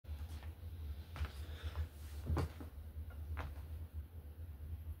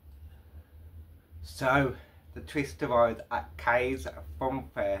So, the Twister ride at Kaye's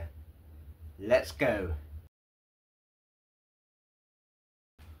Funfair. Let's go.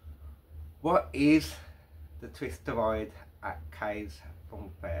 What is the Twister ride at Kaye's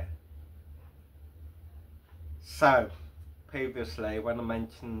Funfair? So, previously when I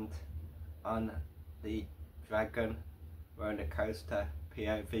mentioned on the Dragon roller coaster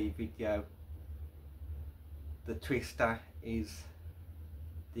POV video, the Twister is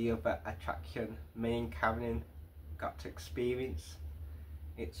the other attraction me and Karen got to experience.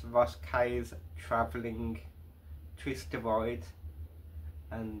 It's Ross Kaye's travelling Twister ride,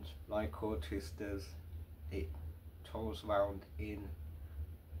 and like all Twisters, it tours around in,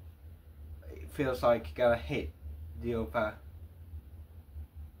 it feels like you're gonna hit the other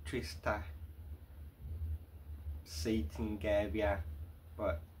Twister seating area,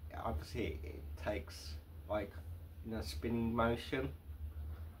 but obviously it takes like spinning motion,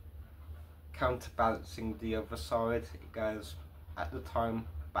 counterbalancing the other side. It goes at the time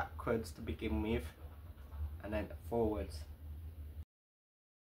backwards to begin with and then forwards.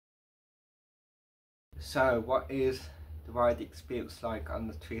 So what is the ride experience like on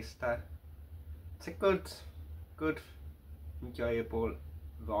the Twister? It's a good enjoyable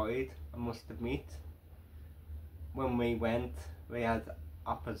ride, I must admit. When we went, we had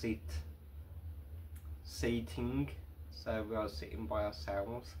opposite seating, so we were sitting by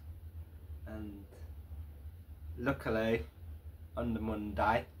ourselves, and luckily on the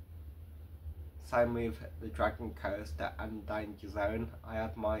Monday, same with the Dragon Coaster and Danger Zone, I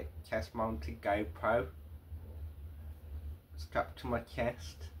had my chest mounted GoPro strapped to my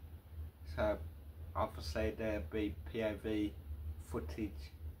chest, so obviously there'll be POV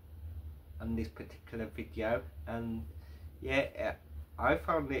footage on this particular video. And yeah, I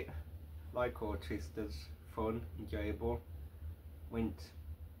found it, like all Twisters, fun, enjoyable. Went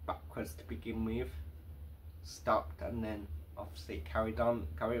backwards to begin with, stopped, and then obviously carried on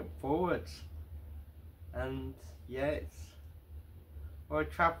going forwards. And yeah, for a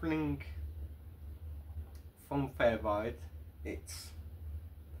travelling Funfair ride, it's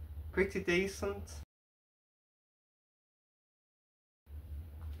pretty decent.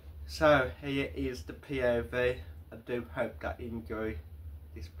 So here is the POV. I do hope that you enjoy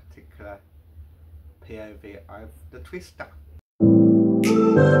this particular POV of the Twister.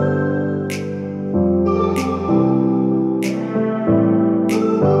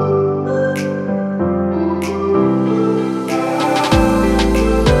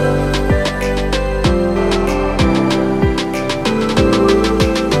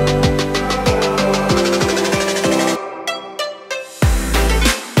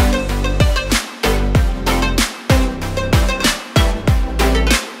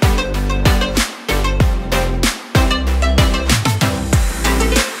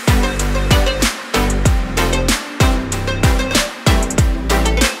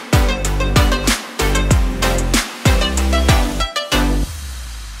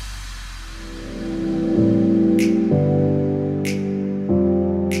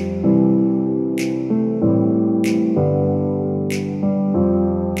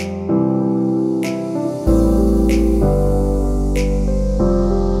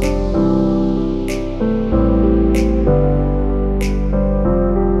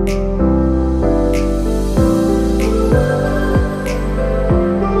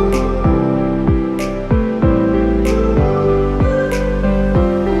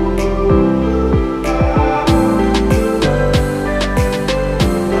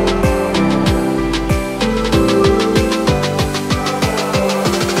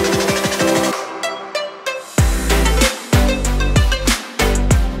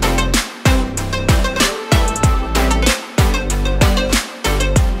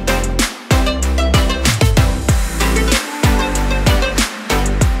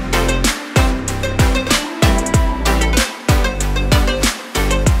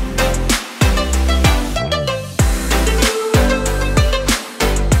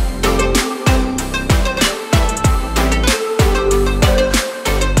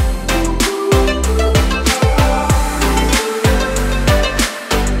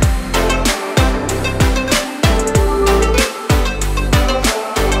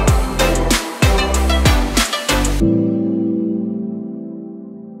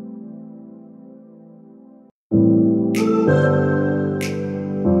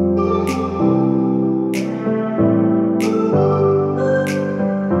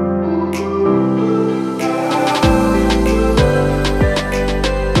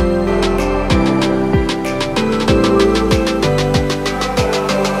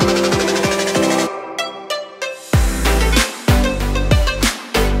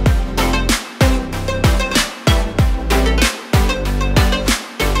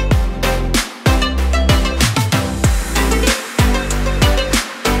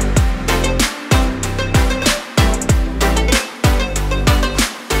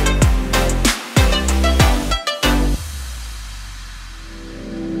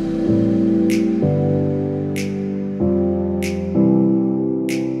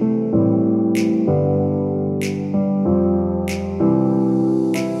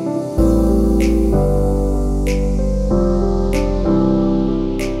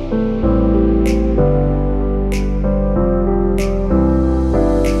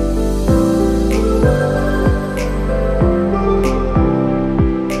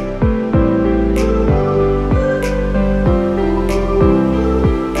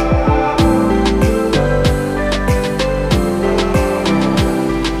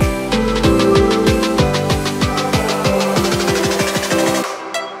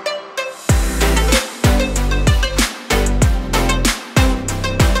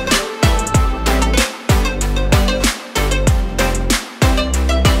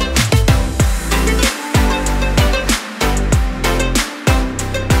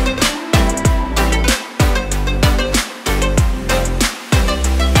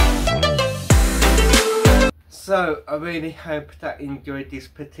 I really hope that you enjoyed this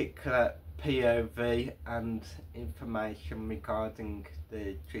particular POV and information regarding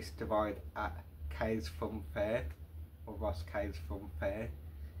the Twister ride at Kaye's Funfair, or Ross Kaye's Funfair.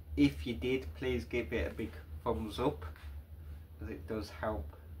 If you did, please give it a big thumbs up, as it does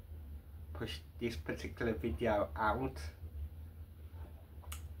help push this particular video out.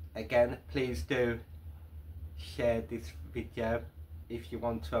 Again, please do share this video if you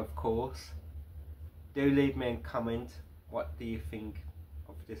want to, of course. Do leave me a comment, what do you think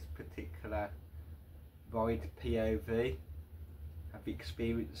of this particular ride POV? Have you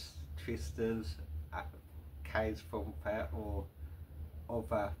experienced Twisters at Kaye's Funfair or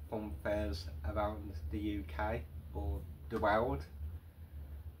other funfairs around the UK or the world?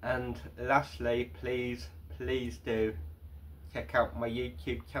 And lastly, please do check out my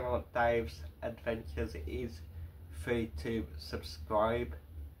YouTube channel, Dave's Adventures. It is free to subscribe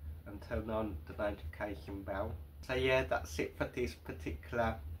and turn on the notification bell. So yeah, that's it for this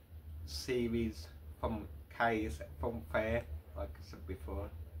particular series from Kaye's Funfair, like I said before.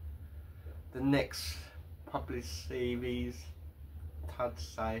 The next probably series, I'd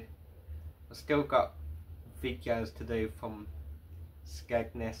say, I've still got videos to do from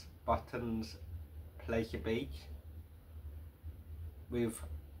Skegness Bottoms Pleasure Beach, with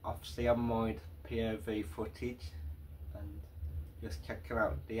obviously unmoored POV footage and just checking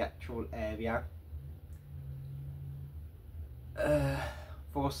out the actual area.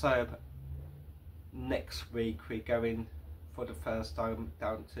 Also, next week we're going for the first time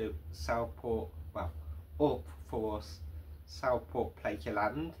down to Southport, well, up for us, Southport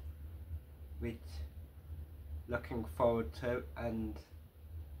Pleasureland, which looking forward to. And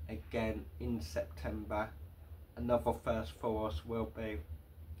again in September, another first for us will be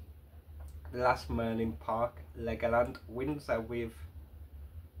the last Merlin Park, Legoland, Windsor, with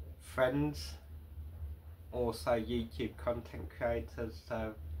friends, also YouTube content creators,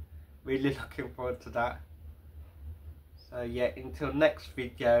 so really looking forward to that. So yeah, until next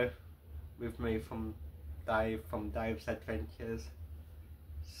video with me from Dave from Dave's Adventures,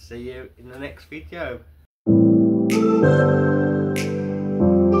 see you in the next video.